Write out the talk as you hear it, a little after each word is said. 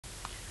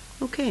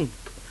Okay,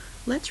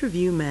 let's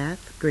review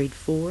Math, Grade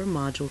 4,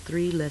 Module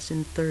 3,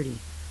 Lesson 30,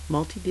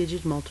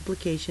 Multi-Digit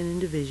Multiplication and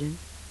Division,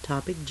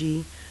 Topic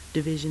G,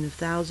 Division of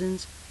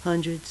Thousands,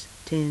 Hundreds,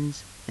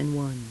 Tens, and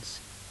Ones.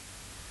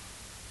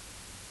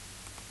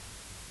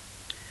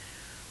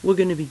 We're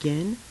going to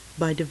begin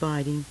by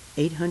dividing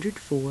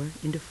 804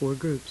 into 4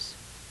 groups.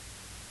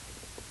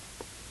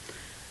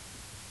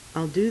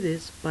 I'll do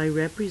this by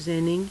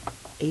representing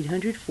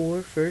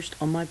 804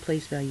 first on my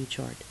place value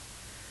chart.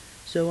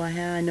 So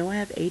I know I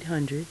have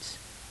 800s,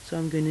 so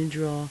I'm going to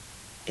draw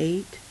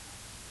 8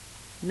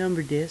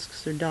 number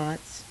discs or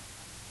dots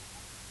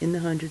in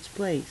the hundreds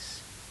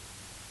place.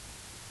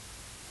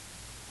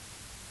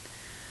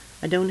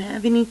 I don't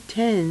have any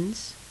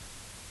tens,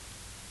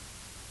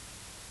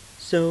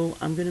 so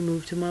I'm going to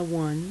move to my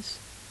ones,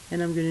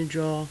 and I'm going to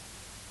draw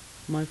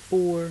my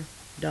 4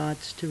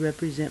 dots to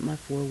represent my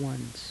 4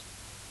 ones.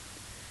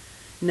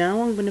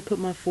 Now I'm going to put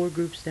my 4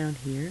 groups down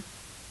here.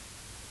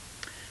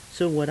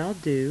 So what I'll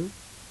do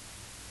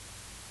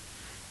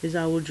is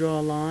I will draw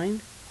a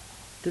line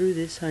through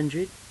this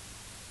 100,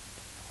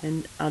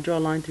 and I'll draw a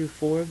line through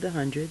 4 of the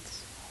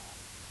hundreds,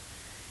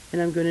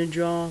 and I'm going to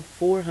draw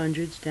 4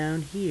 hundreds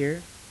down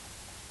here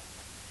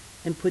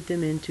and put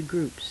them into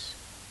groups.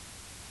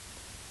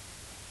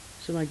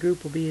 So my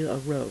group will be a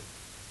row.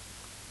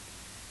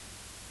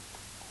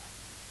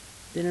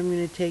 Then I'm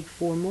going to take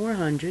 4 more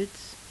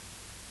hundreds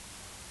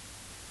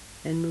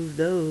and move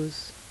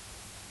those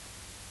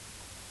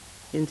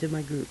into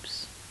my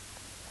groups.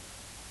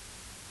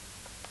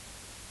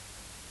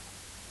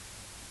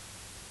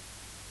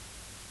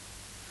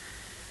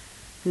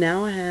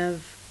 Now I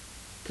have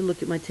to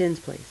look at my tens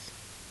place.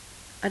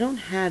 I don't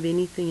have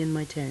anything in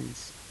my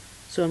tens,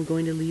 so I'm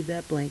going to leave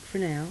that blank for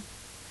now,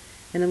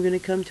 and I'm going to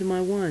come to my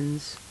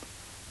ones,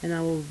 and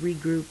I will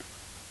regroup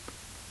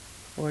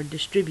or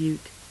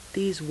distribute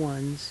these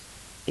ones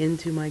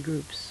into my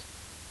groups.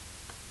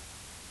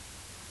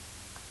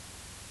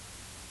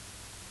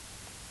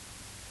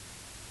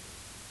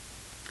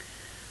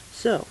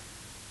 So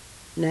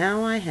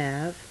now I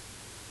have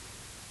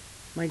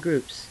my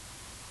groups.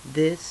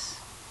 This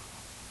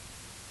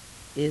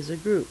is a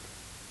group.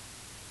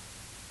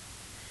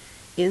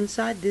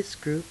 Inside this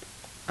group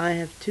I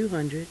have 2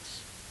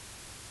 hundreds,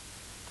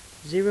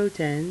 0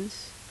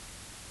 tens,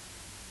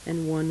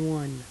 and 1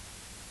 1.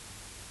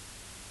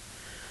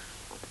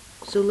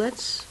 So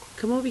let's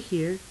come over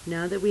here.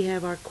 Now that we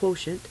have our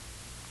quotient,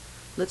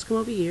 let's come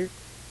over here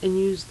and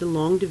use the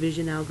long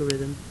division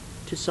algorithm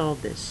to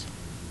solve this.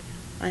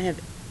 I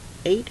have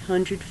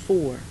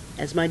 804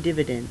 as my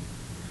dividend.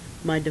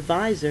 My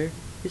divisor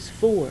is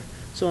 4,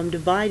 so I'm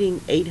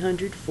dividing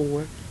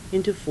 804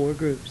 into 4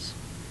 groups.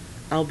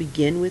 I'll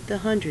begin with the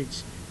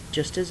hundreds.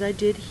 Just as I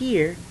did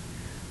here,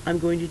 I'm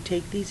going to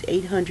take these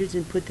 800s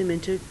and put them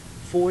into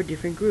 4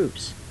 different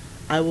groups.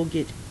 I will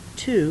get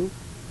 2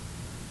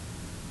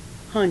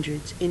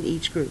 hundreds in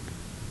each group.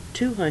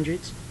 2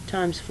 hundreds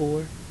times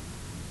 4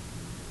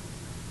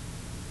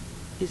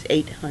 is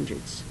 8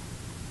 hundreds.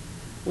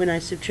 When I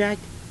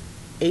subtract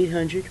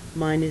 800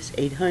 minus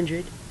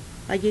 800,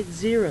 I get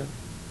 0.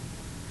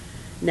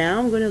 Now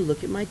I'm going to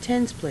look at my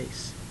tens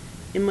place.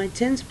 In my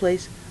tens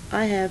place,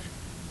 I have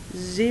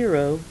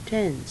 0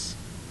 tens.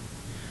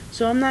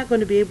 So I'm not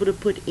going to be able to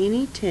put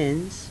any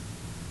tens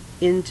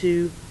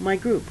into my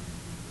group.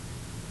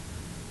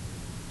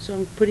 So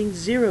I'm putting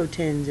 0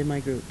 tens in my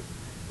group.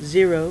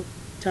 0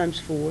 times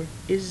 4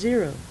 is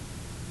 0.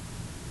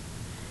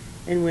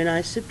 And when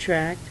I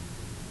subtract,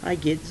 I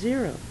get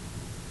 0.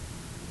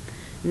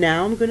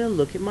 Now I'm going to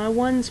look at my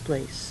ones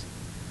place.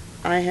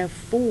 I have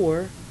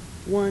 4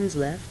 ones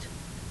left.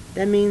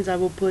 That means I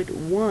will put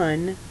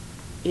 1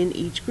 in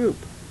each group.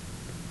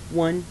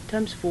 1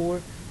 times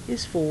 4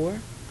 is 4.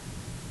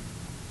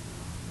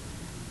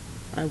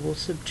 I will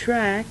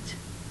subtract,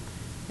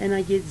 and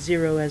I get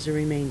 0 as a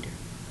remainder.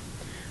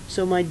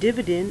 So my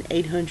dividend,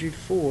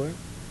 804,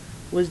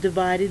 was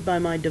divided by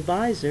my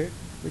divisor,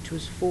 which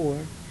was 4,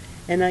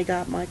 and I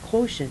got my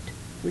quotient,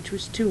 which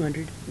was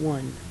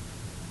 201.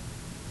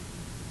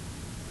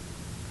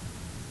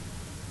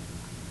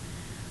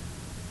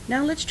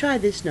 Now let's try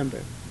this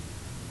number.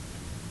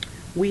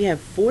 We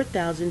have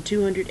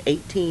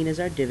 4,218 as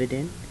our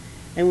dividend,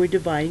 and we're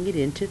dividing it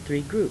into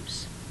 3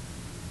 groups.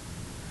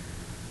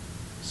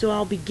 So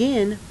I'll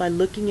begin by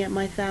looking at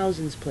my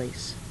thousands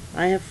place.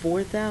 I have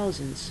 4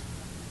 thousands.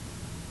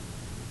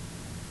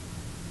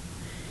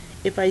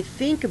 If I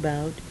think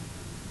about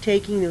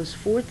taking those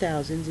 4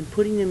 thousands and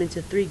putting them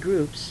into 3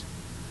 groups,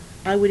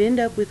 I would end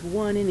up with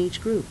 1 in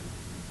each group.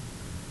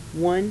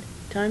 1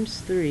 times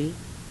 3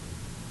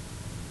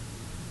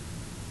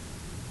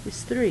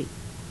 is 3.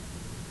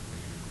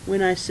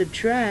 When I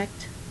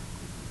subtract,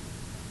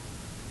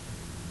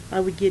 I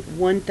would get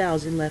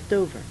 1,000 left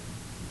over.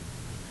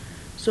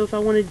 So if I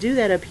want to do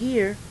that up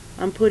here,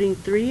 I'm putting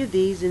 3 of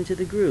these into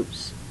the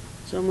groups.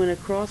 So I'm going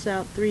to cross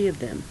out 3 of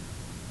them.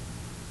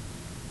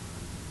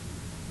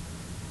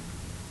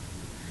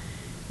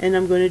 And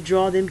I'm going to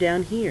draw them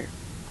down here.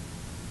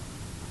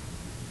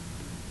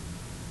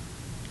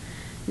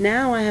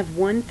 Now I have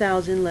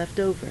 1,000 left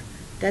over.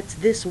 That's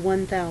this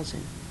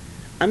 1,000.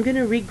 I'm going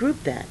to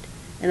regroup that,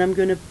 and I'm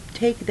going to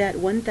take that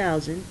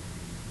 1,000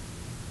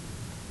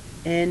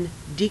 and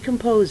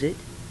decompose it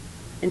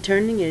and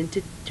turning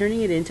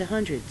it into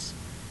hundreds.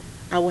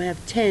 I will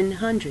have 10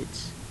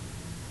 hundreds.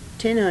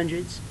 10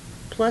 hundreds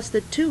plus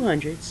the 2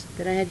 hundreds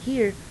that I had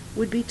here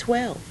would be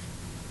 12.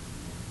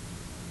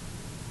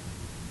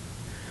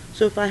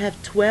 So if I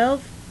have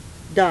 12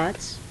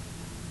 dots,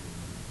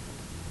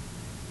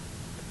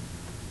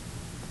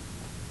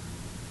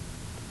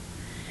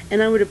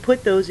 and I were to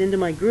put those into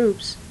my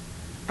groups,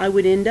 I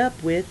would end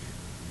up with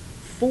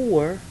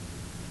 4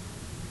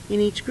 in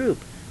each group,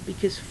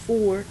 because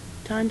 4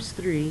 times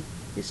 3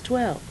 is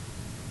 12.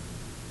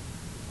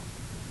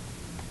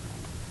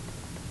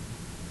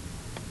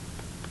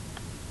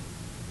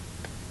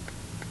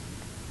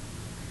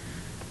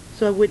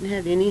 So I wouldn't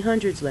have any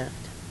hundreds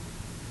left.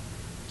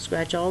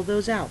 Scratch all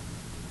those out.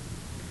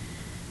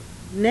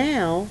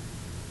 Now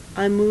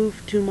I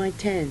move to my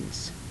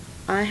tens.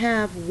 I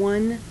have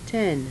 1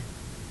 10.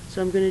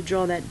 So I'm going to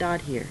draw that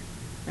dot here.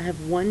 I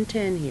have 1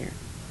 10 here.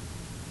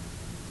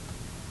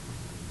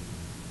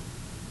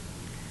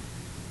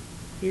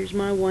 Here's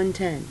my 1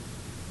 10.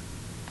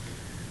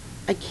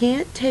 I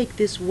can't take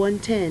this 1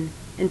 10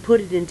 and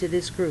put it into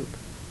this group,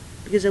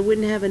 because I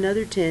wouldn't have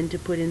another 10 to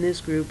put in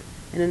this group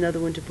and another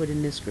one to put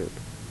in this group.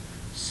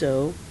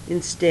 So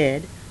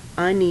instead,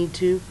 I need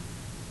to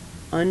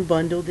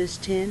unbundle this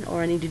 10,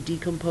 or I need to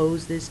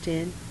decompose this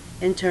 10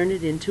 and turn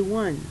it into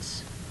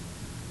ones.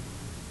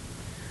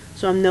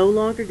 So I'm no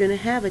longer going to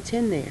have a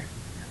 10 there,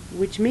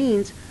 which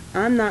means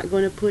I'm not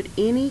going to put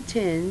any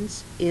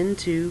 10s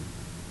into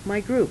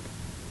my group.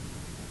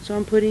 So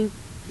I'm putting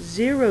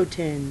 0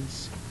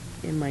 10s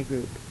in my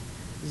group.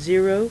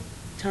 0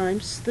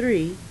 times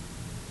 3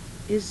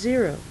 is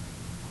 0.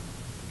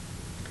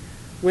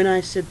 When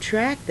I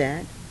subtract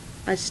that,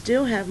 I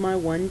still have my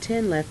 1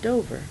 10 left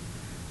over,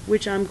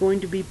 which I'm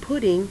going to be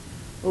putting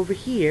over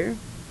here.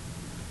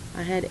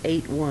 I had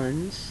 8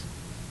 ones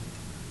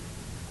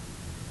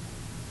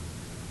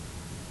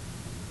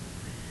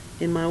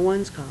in my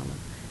ones column.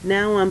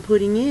 Now I'm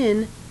putting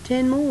in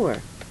 10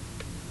 more.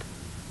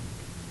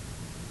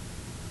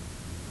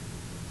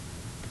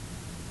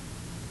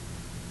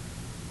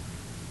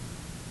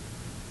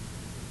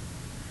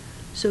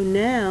 So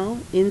now,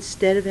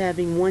 instead of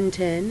having 1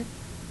 10,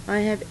 I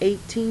have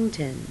 18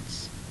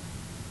 10s.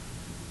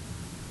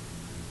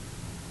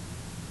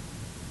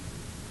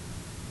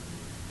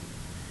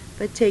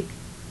 If I take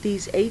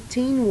these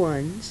 18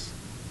 ones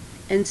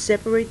and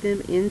separate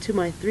them into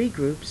my 3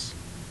 groups,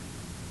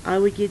 I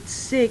would get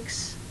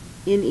 6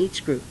 in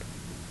each group,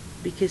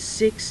 because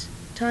 6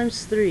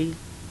 times 3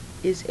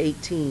 is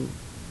 18.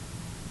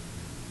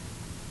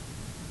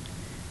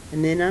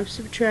 And then I'm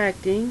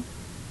subtracting,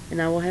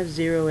 and I will have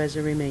 0 as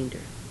a remainder.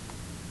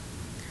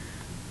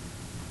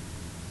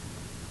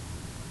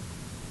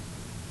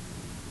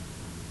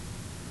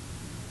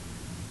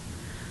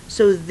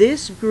 So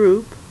this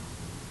group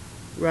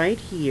right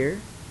here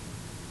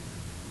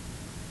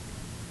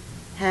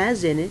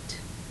has in it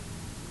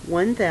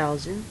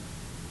 1,000,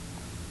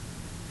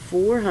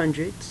 4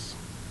 hundreds,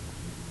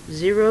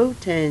 0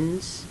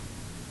 10s,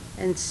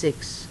 and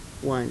 6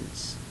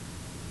 ones,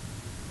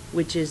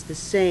 which is the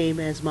same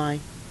as my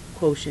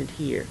quotient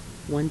here,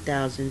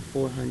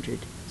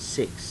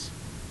 1,406.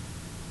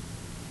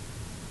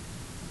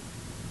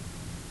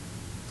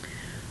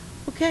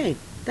 Okay,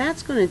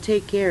 that's going to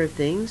take care of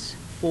things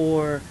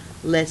for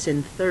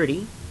lesson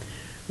 30,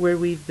 where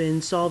we've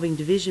been solving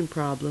division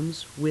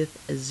problems with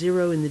a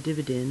 0 in the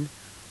dividend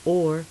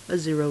or a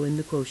 0 in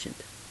the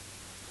quotient.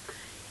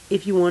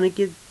 If you want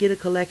to get a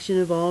collection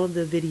of all of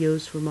the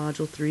videos for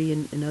Module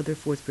 3 and other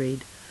 4th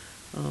grade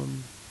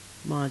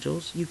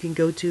modules, you can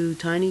go to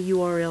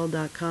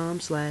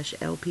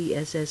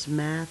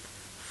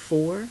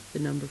tinyurl.com/lpssmath4, the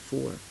number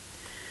 4.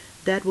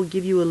 That will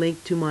give you a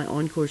link to my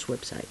on-course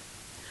website.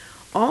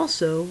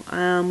 Also,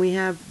 we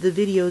have the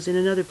videos in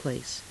another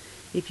place.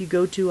 If you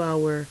go to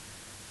our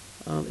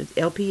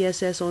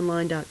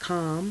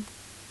lpssonline.com,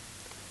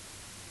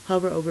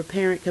 hover over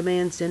Parent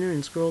Command Center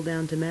and scroll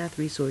down to Math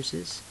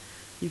Resources,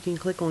 you can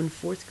click on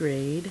 4th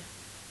grade,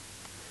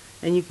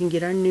 and you can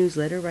get our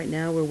newsletter. Right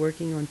now we're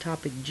working on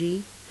topic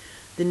G.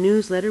 The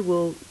newsletter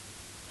will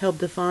help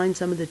define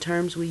some of the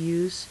terms we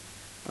use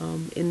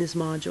in this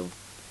module.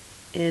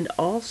 And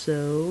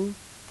also,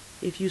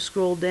 if you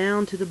scroll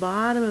down to the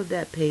bottom of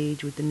that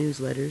page with the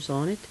newsletters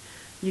on it,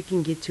 you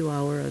can get to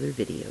our other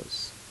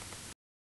videos.